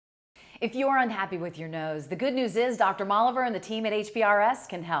If you're unhappy with your nose, the good news is Dr. Moliver and the team at HPRS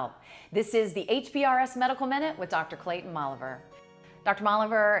can help. This is the HPRS Medical Minute with Dr. Clayton Moliver. Dr.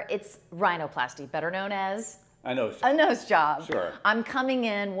 Moliver, it's rhinoplasty, better known as a nose job. A nose job. Sure. I'm coming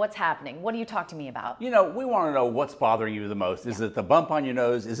in, what's happening? What do you talk to me about? You know, we want to know what's bothering you the most. Is it the bump on your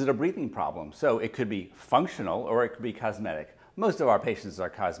nose? Is it a breathing problem? So it could be functional or it could be cosmetic. Most of our patients are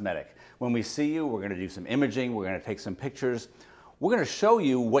cosmetic. When we see you, we're going to do some imaging, we're going to take some pictures. We're going to show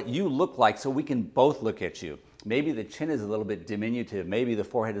you what you look like so we can both look at you. Maybe the chin is a little bit diminutive, maybe the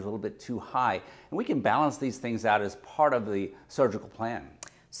forehead is a little bit too high, and we can balance these things out as part of the surgical plan.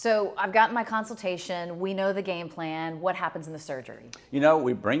 So I've gotten my consultation, we know the game plan, what happens in the surgery? You know,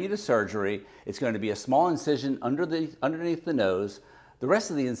 we bring you to surgery, it's going to be a small incision underneath the nose. The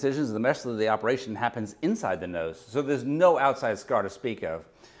rest of the incisions, the rest of the operation happens inside the nose, so there's no outside scar to speak of.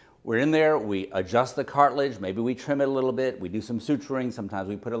 We're in there, we adjust the cartilage, maybe we trim it a little bit, we do some suturing, sometimes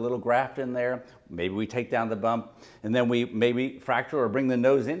we put a little graft in there, maybe we take down the bump, and then we maybe fracture or bring the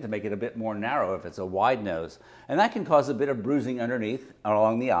nose in to make it a bit more narrow if it's a wide nose. And that can cause a bit of bruising underneath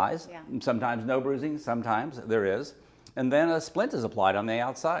along the eyes. Yeah. Sometimes no bruising, sometimes there is. And then a splint is applied on the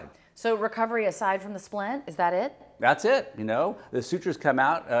outside. So recovery aside from the splint, is that it? That's it, you know. The sutures come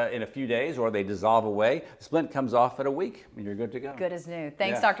out in a few days or they dissolve away. The splint comes off in a week and you're good to go. Good as new.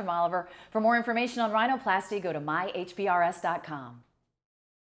 Thanks, Dr. Moliver. For more information on rhinoplasty, go to myhprs.com.